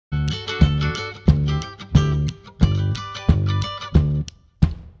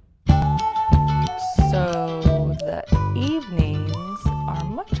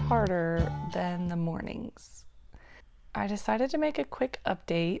I decided to make a quick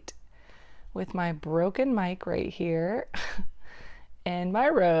update with my broken mic right here and my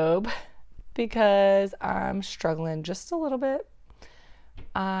robe because I'm struggling just a little bit.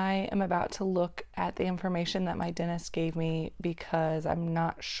 I am about to look at the information that my dentist gave me because I'm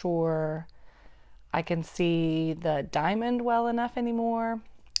not sure I can see the diamond well enough anymore.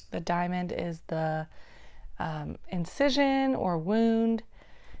 The diamond is the incision or wound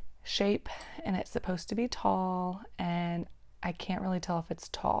shape, and it's supposed to be tall, and I can't really tell if it's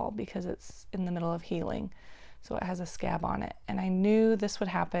tall because it's in the middle of healing, so it has a scab on it. And I knew this would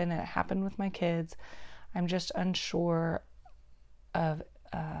happen, and it happened with my kids. I'm just unsure of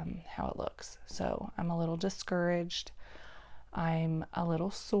how it looks, so I'm a little discouraged. I'm a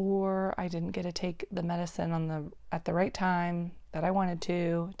little sore. I didn't get to take the medicine at the right time that I wanted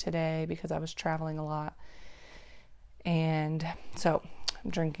to today because I was traveling a lot, and so I'm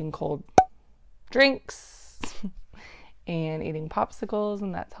drinking cold drinks and eating popsicles,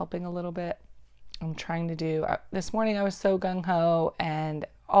 and that's helping a little bit. I'm trying to do, this morning I was so gung-ho, and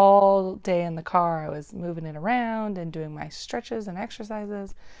all day in the car I was moving it around and doing my stretches and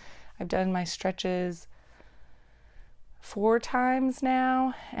exercises. I've done my stretches 4 times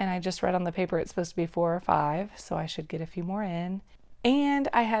now, and I just read on the paper it's supposed to be 4 or 5, so I should get a few more in. And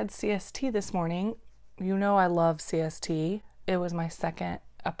I had CST this morning. You know I love CST. It was my second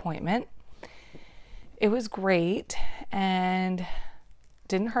appointment. It was great and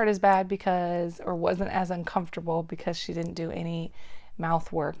didn't hurt as bad or wasn't as uncomfortable because she didn't do any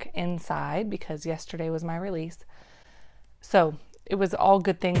mouth work inside because yesterday was my release. So it was all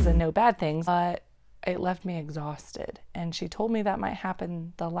good things and no bad things, but it left me exhausted. And she told me that might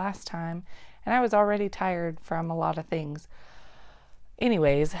happen the last time, and I was already tired from a lot of things.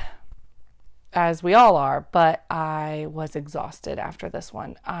 Anyways, as we all are, but I was exhausted after this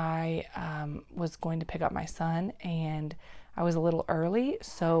one. I was going to pick up my son, and I was a little early,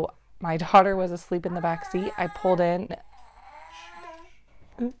 so my daughter was asleep in the back seat. I pulled in.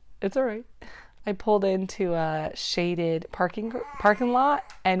 It's all right. I pulled into a shaded parking lot,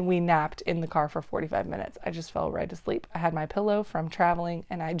 and we napped in the car for 45 minutes. I just fell right asleep. I had my pillow from traveling,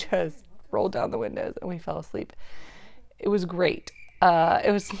 and I just rolled down the windows, and we fell asleep. It was great.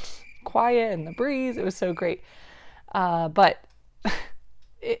 It was quiet and the breeze. It was so great. But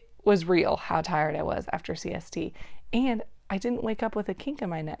it was real how tired I was after CST. And I didn't wake up with a kink in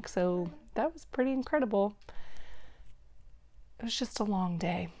my neck, so that was pretty incredible. It was just a long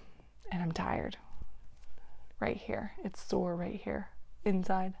day, and I'm tired. Right here. It's sore right here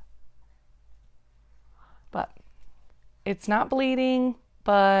inside. But it's not bleeding,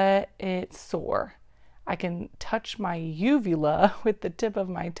 but it's sore. I can touch my uvula with the tip of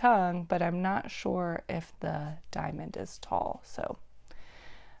my tongue, but I'm not sure if the diamond is tall, so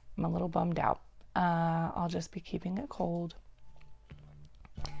I'm a little bummed out. I'll just be keeping it cold.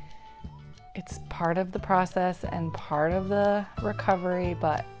 It's part of the process and part of the recovery,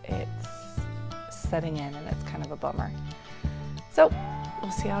 but it's setting in, and it's kind of a bummer. So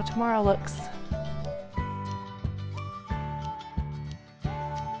we'll see how tomorrow looks.